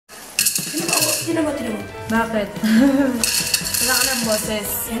Tinan mo. Bakit? Wala ka ng boses.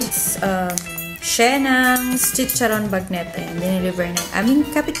 Share ng chicharon bagnet. Ayan, dineliver ng aming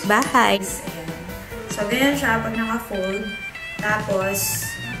kapitbahay. Ayan. So, ganyan siya pag naka-fold. Tapos,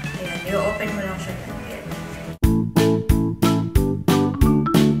 ayan, i-open mo lang siya.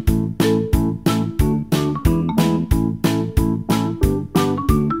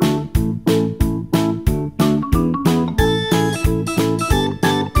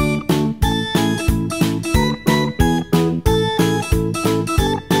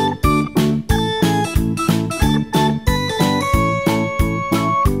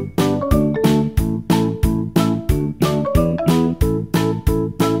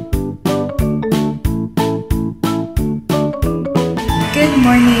 Good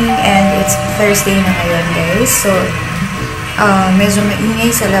morning, and it's Thursday na ngayon, guys. So, medyo maingay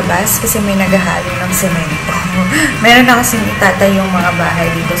sa labas kasi may naghahalo ng semento. Meron na kasing itatay yung mga bahay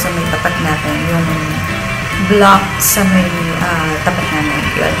dito sa may tapat natin. Yung block sa may tapat namin.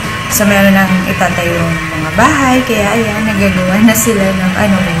 Yun. So, meron nang itatay yung mga bahay. Kaya, ayan, nagagawa na sila ng,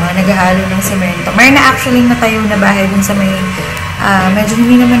 mga naghahalo ng semento. Meron na actually natayo na bahay dun sa may, medyo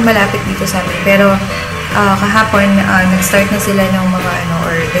hindi naman malapit dito sa amin. Pero, kahapon, nag-start na sila ng mga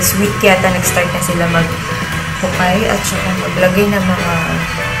or this week yata nag-start na sila mag-hukay at saka maglagay ng mga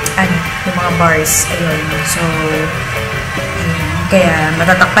yung mga bars. Ayun. So, kaya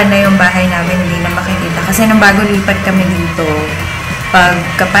matatakpan na yung bahay namin, hindi na makikita. Kasi nang bago lipat kami dito,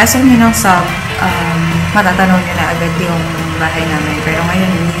 pagkapasok nyo ng sub, matatanaw nyo na agad yung bahay namin. Pero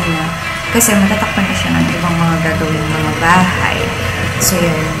ngayon, hindi na. Kasi matatakpan na siya ng ibang mga gagawin mga bahay. So,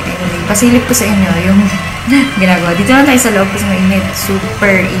 yun. Anyway, pasilip ko sa inyo yung ginagawa. Dito lang tayo sa loob kasi mainit.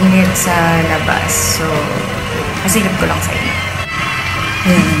 Super init sa labas. So, pasilip ko lang sa inyo.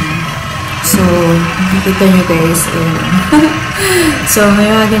 Ayan. So, nakikita nyo guys. So, may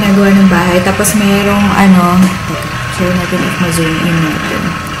mga ginagawa ng bahay. Tapos, mayroong share natin if ma-zoom in natin.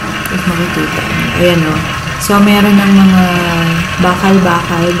 If makikita. Ayan o. So, meron ng mga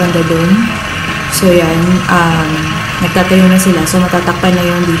bakal-bakal banda dun. So, yan. Nagtatayo na sila. So, matatakpan na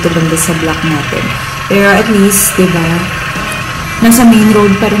yung dito banda sa block natin. Pero at least, diba, nasa main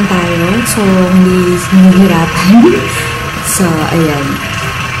road pa rin tayo. So, hindi hirapan. So, ayan.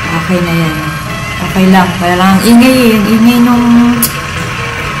 Okay na yan. Okay lang. Wala lang ingay yun. Ingay nung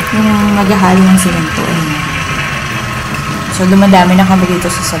maghahalo ng semento. So, dumadami na kami dito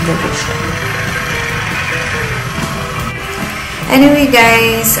sa subdivision. Anyway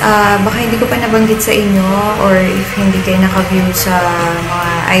guys, baka hindi ko pa nabanggit sa inyo or if hindi kayo naka-view sa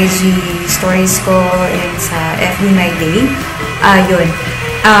mga IG stories ko and sa FB My Day, yun.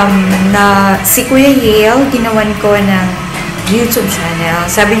 Si Kuya Yale, ginawan ko ng YouTube channel.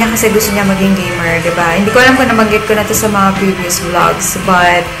 Sabi niya kasi gusto niya maging gamer, diba? Hindi ko alam kung nabanggit ko na to sa mga previous vlogs,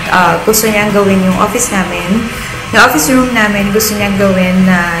 but gusto niyang gawin yung office namin. Yung office room namin, gusto niyang gawin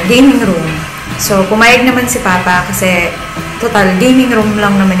na gaming room. So, pumayag naman si Papa kasi total, gaming room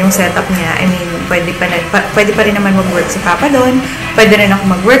lang naman yung setup niya. I mean, pwede pa rin naman mag-work si Papa doon. Pwede rin ako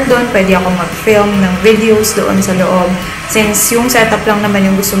mag-work doon. Pwede ako mag-film ng videos doon sa loob. Since yung setup lang naman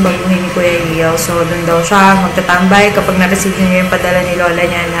yung gustong baguhin ni Kuya Leo. So, doon daw siya magtatambay kapag na-receive niya yung padala ni Lola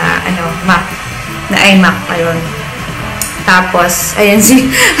niya na, Mac. Na iMac. Ayun. Tapos, ayan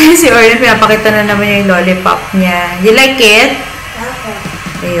si Orlin, pinapakita na naman yung lollipop niya. You like it?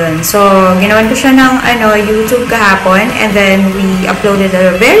 Ayun. So, ginawan ko siya ng YouTube kahapon and then we uploaded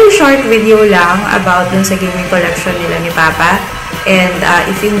a very short video lang about dun sa gaming collection nila ni Papa. And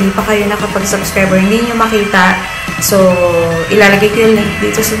if hindi pa kayo nakapag-subscribe or hindi nyo makita, so, ilalagay ko yung link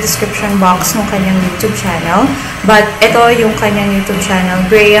dito sa description box ng kanyang YouTube channel. But, ito yung kanyang YouTube channel,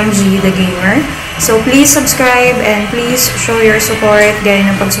 Graham G. The Gamer. So, please subscribe and please show your support, gaya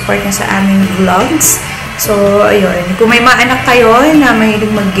ng pag-support niya sa aming vlogs. So, ayun. Kung may mga anak kayo na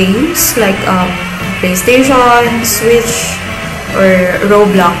mahilig mag-games, like PlayStation, Switch, or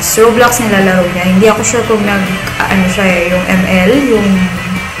Roblox. Roblox nilalaro niya. Hindi ako sure kung yung ML, yung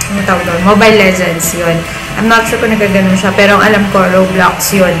tawag doon, Mobile Legends, yun. I'm not sure kung nagaganon siya, pero ang alam ko, Roblox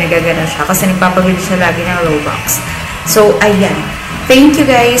yun, nagaganon siya. Kasi nagpapabili siya lagi ng Roblox. So, ayan. Thank you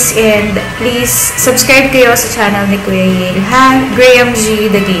guys, and please, subscribe kayo sa channel ni Kuya Yale, ha? Graham G.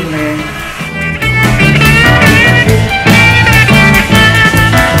 The Gamer.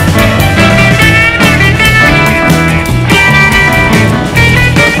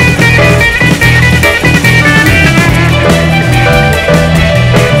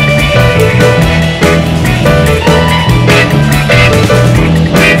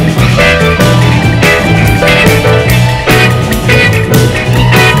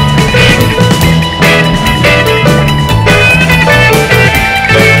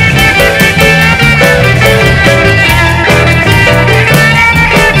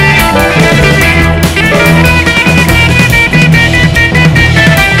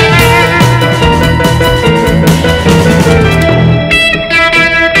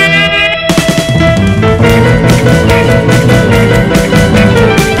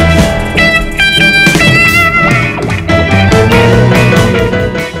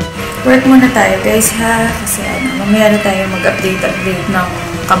 tayo guys ha. Kasi mamaya na tayo mag-update ng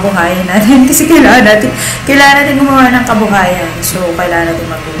kabuhayan natin. Kasi kailangan natin gumawa ng kabuhayan. So, kailangan natin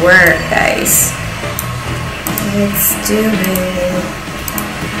mag-work guys. Let's do it.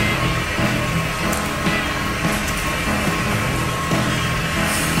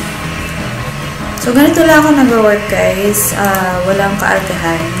 So, ganito lang ako nag-work guys. Walang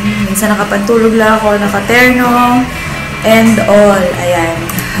kaartehan. Minsan nakapantulog lang ako, nakaterno, and all. Ayan.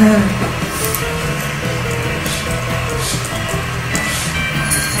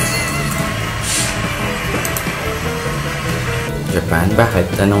 Japan? Bakit?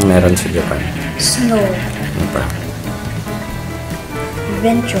 Anong meron sa Japan? Snow. Ano pa?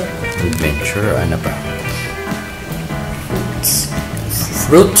 Adventure. Adventure? Ano pa? Fruits.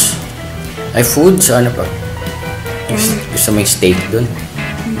 Fruits? Ay, foods? Ano pa? Gusto mo yung steak dun?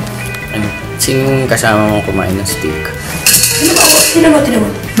 Ano? Sinong kasama mong kumain ng steak? Tinan mo.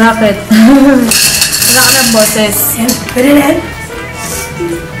 Bakit? Wala ka ng boses. Pwede na yan?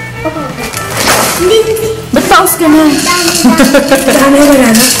 Hindi. Ba't paus ka na? Dami na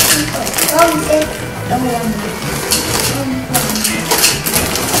banana.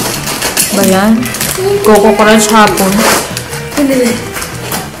 Ba yan? Coco Crunch hapon. Hindi.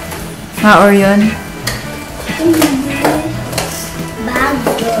 Or yun?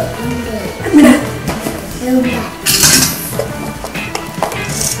 Bago. Ano na? Lupa.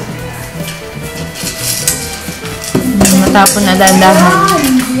 Matapon na dandahan.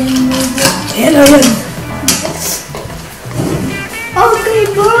 Ayan. Okay,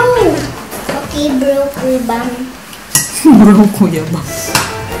 bro. Okay, bro, kuya bang. Bro, kuya ba?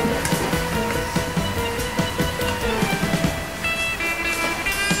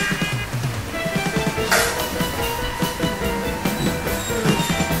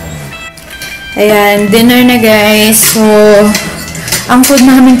 Ayan, dinner na guys. So, ang food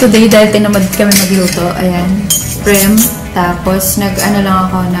namin today dahil tinamad kami magluto. Ayan, prem. Tapos,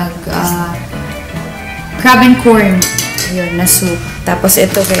 crab and corn. Ayun, na soup. Tapos,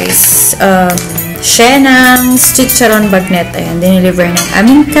 ito guys, shenang chicharon bagnet. Ayan, dineliver ng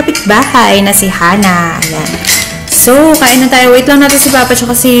aming kapitbahay na si Hana. Ayan. So, kain na tayo. Wait lang natin si Papa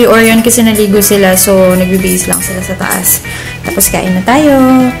tsaka si Orion kasi naligo sila. So, nagbibihis lang sila sa taas. Tapos, kain na tayo.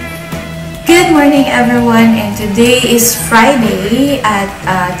 Good morning everyone, and today is Friday at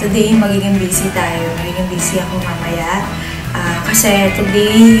today magiging busy tayo. Magiging busy ako mamaya kasi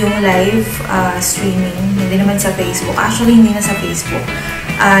today yung live streaming, hindi naman sa Facebook. Actually, hindi na sa Facebook.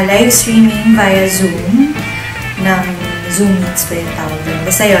 Live streaming via Zoom ng Zoom Meets ba yung tawag doon?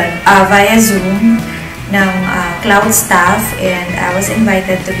 Basta yun, via Zoom ng cloud staff, and I was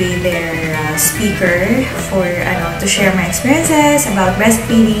invited to be their speaker for to share my experiences about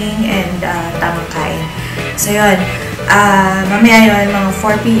breastfeeding and tamang kain. So yun, mamaya yun, mga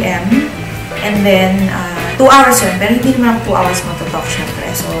 4 p.m. and then 2 hours yun, pero hindi naman ako 2 hours magto-talk syempre,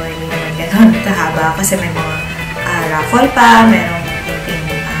 so hindi naman gano'n kahaba kasi may mga raffle pa, merong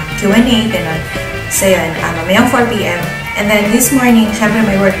Q&A, gano'n. So yun, mamayang 4 p.m. and then this morning, syempre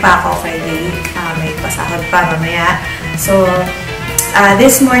may work pa ako Friday, may pasahod pa mamaya. So,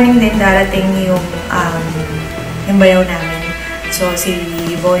 this morning din darating yung bayaw namin. So, si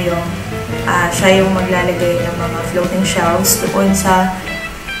Boyong, siya yung maglalagay ng mga floating shelves doon sa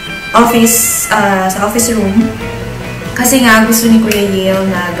office room. Kasi nga, gusto ni Kuya Yale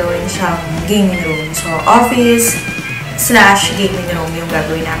na gawin siyang gaming room. So, office/gaming room yung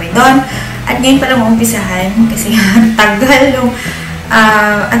gagawin namin doon. At ngayon pa lang umpisahan kasi ang tagal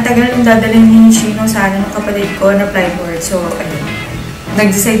nung dadalhin ni Chino sa ng kapatid ko na plyboard. So, ayun.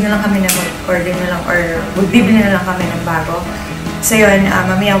 Nag-decide na lang kami na mag-order na lang or bibili na lang kami ng bago. So, yun.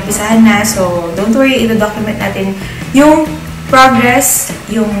 Mamaya umpisahan na. So, don't worry. Ito-document natin yung progress,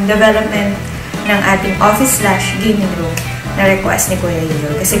 yung development ng ating office/gaming room na request ni Kuya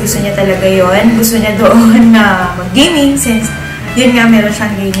Yeo. Kasi gusto niya talaga yun. Gusto niya doon na mag-gaming since yun nga, meron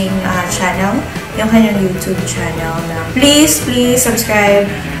siyang gaming channel, yung kanyang YouTube channel na please subscribe,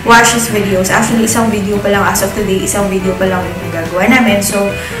 watch his videos. Actually, isang video pa lang, as of today, isang video pa lang yung gagawa namin.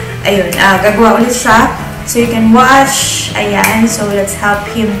 So, ayun, gagawa ulit siya. So, you can watch. Ayan, so let's help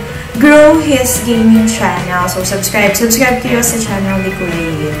him grow his gaming channel. So, subscribe kayo sa channel ni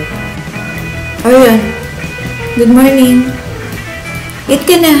Kuya Yeo. Ayun, good morning. Eat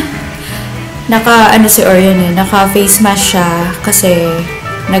ka na. Si Orion naka-face mask siya kasi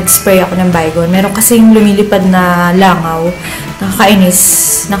nag-spray ako ng Baygon. Meron kasing lumilipad na langaw. Nakakainis.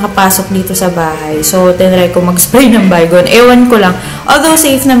 Nakapasok dito sa bahay. So, tinry ko mag-spray ng Baygon. Ewan ko lang. Although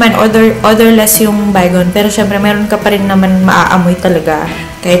safe naman, odorless yung Baygon. Pero syempre, meron ka pa rin naman maaamoy talaga.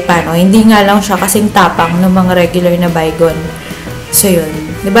 Kahit paano. Hindi nga lang siya kasing tapang ng mga regular na Baygon. So, yun.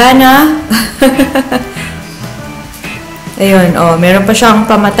 Diba na? Ayun, oh, meron pa siyang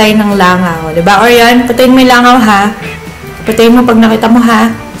pamatay ng langaw. Diba, Orion? Patayin mo yung langaw, ha? Patayin mo pag nakita mo,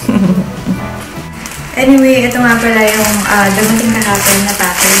 ha? Anyway, ito nga pala yung dumating kahapon na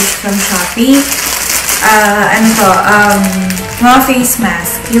package from Shopee. Mga face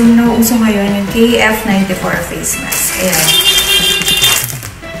mask. Yung nauuso ngayon, yung KN94 face mask. Ayan.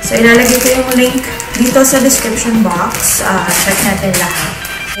 So, ilalagay ko yung link dito sa description box. Check natin lahat.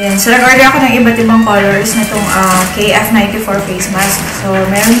 Ayan. So, nag-order ako ng iba't ibang colors na itong KN94 face mask. So,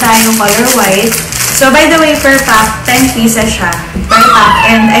 meron tayong color white. So, by the way, per pack, 10 pieces siya. Per pack.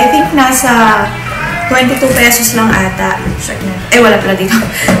 And I think nasa 22 pesos lang ata. Check na. Wala pala dito.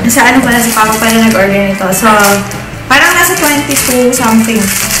 Nasa ano pala, si Papa pala nag-order nito. So, parang nasa 22 something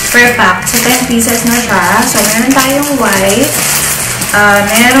per pack. So, 10 pieces na siya. So, meron tayong white.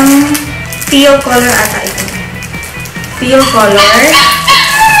 Merong teal color ata ito. Teal color.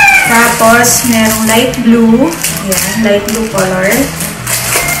 Tapos, merong light blue. Ayan, light blue color.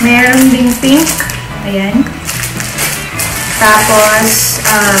 Meron ding pink. Ayan. Tapos,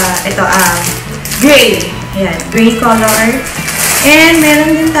 ito, gray. Ayan, gray color. And,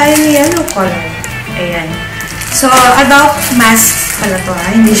 meron din tayong yellow color. Ayan. So, adult mask pala to, ha?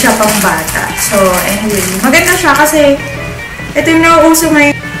 Hindi siya pang bata. So, anyway, maganda siya kasi ito yung nauuso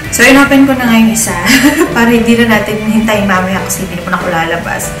ngayon. So, in-open ko na ngayon isa para hindi na natin hintayin mamaya kasi hindi na ako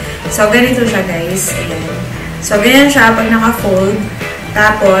lalabas. So, ganito siya, guys. Ayan. So, ganyan siya pag naka-fold.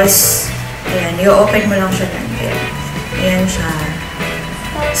 Tapos, ayan, i-open mo lang siya lang. Ayan. Ayan siya.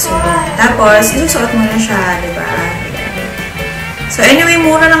 So, tapos, isusuot mo na siya, diba? So, anyway,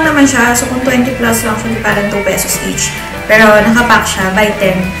 mura lang naman siya. So, kung 20 plus lang siya, parang 2 pesos each. Pero, nakapack siya by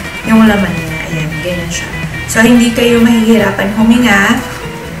 10 yung laman niya. Ayan, ganyan siya. So, hindi kayo mahihirapan huminga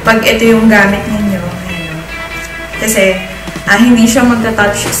pag ito yung gamit ninyo. Ayan. Kasi, hindi siya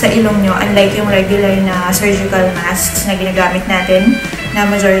magta-touch sa ilong nyo, unlike yung regular na surgical masks na ginagamit natin na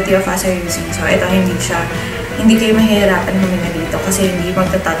majority of us are using. So, ito hindi kayo mahihirapan huminga dito kasi hindi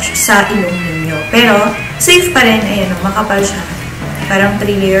magta-touch sa ilong ninyo. Pero, safe pa rin. Ayan, makapal siya. Parang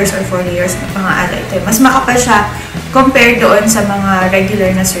 3 layers or 4 layers mga ala ito. Mas makapal siya compared doon sa mga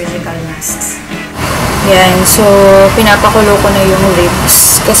regular na surgical masks. Yan. So, pinapakulo ko na yung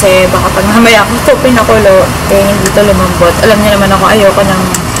ribs. Kasi baka pag mamaya ako ito pinakulo, hindi ito lumambot. Alam niyo naman ako, ayaw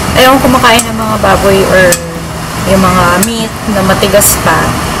kumakain ng mga baboy or yung mga meat na matigas pa.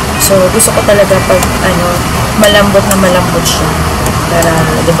 So, gusto ko talaga pag, malambot na malambot siya. Para,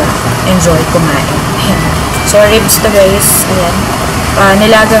 diba, enjoy kumain. Ayan. So, ribs to, guys. Ayan.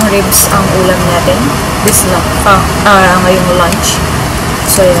 Nilagang ribs ang ulam natin. This lang. Ngayong lunch.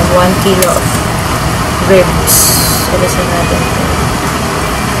 So, ayan. 1 kilo of ribs. Alisin natin.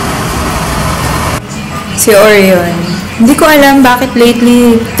 Si Orion. Hindi ko alam bakit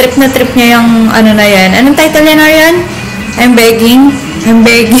lately trip na trip niya yung na yan. Anong title yan, Orion? I'm begging.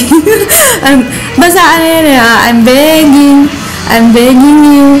 Basta yan I'm begging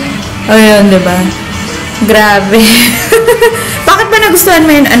you. O yun, diba? Grabe. Bakit ba nagustuhan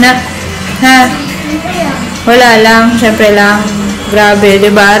mo yun, anak? Ha? Wala lang. Siyempre lang. Grabe,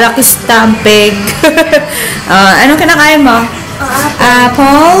 diba? Rakistampeg. Anong kinakain mo?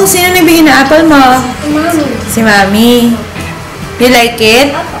 Apple. Sino nagbigay na apple mo? Mommy. Si Mommy. You like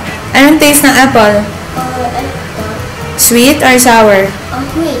it? Anong taste ng apple? Sweet or sour?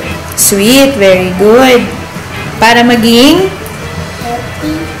 Sweet. Sweet. Very good. Para maging?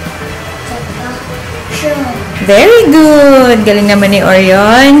 Healthy. Tsaka strong. Very good. Galing naman ni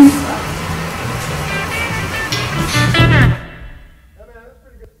Orion.